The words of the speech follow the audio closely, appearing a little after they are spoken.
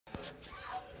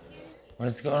What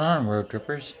is going on, road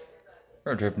trippers?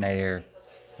 Road Trip Nate here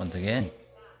once again.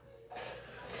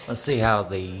 Let's see how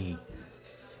the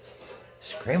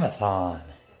Screamathon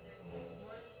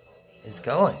is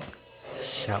going,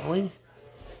 shall we?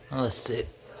 Well, let's sit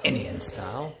Indian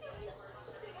style,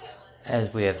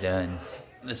 as we have done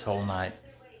this whole night,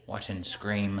 watching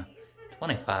Scream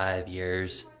 25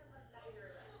 years.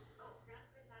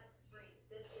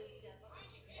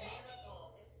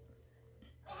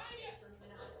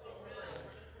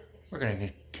 We're going to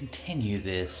continue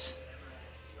this,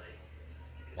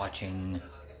 watching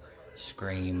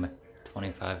Scream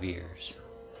 25 years.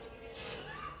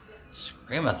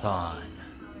 Screamathon.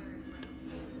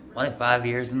 25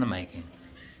 years in the making.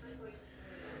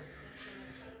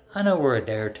 I know we're a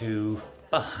day or two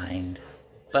behind,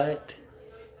 but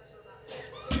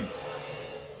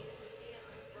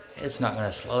it's not going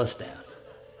to slow us down.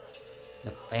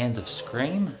 The fans of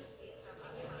Scream,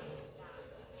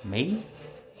 me,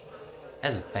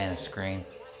 as a fan of Scream,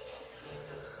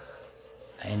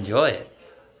 I enjoy it.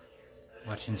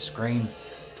 Watching Scream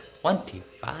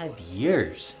 25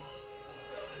 years.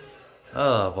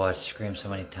 Oh, I've watched Scream so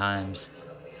many times.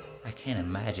 I can't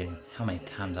imagine how many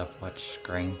times I've watched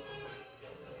Scream.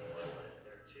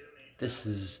 This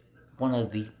is one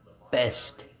of the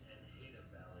best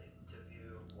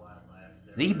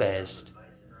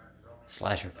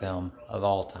slasher film of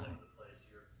all time.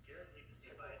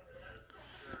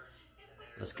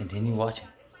 Let's continue watching.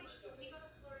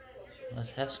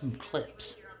 Let's have some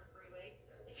clips.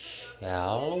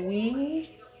 Shall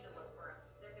we?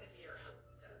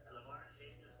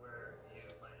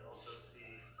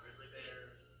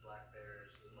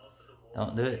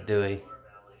 Don't do it, Dewey.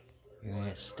 You're gonna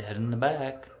get stabbed in the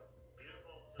back.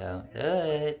 Don't do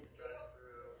it.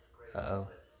 Uh-oh.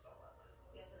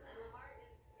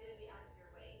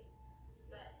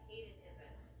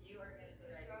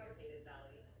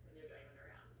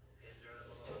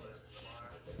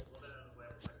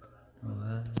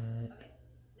 What?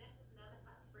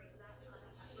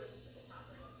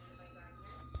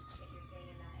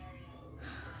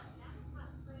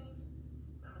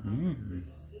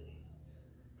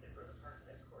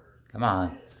 Come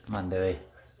on. Come on, Dewey.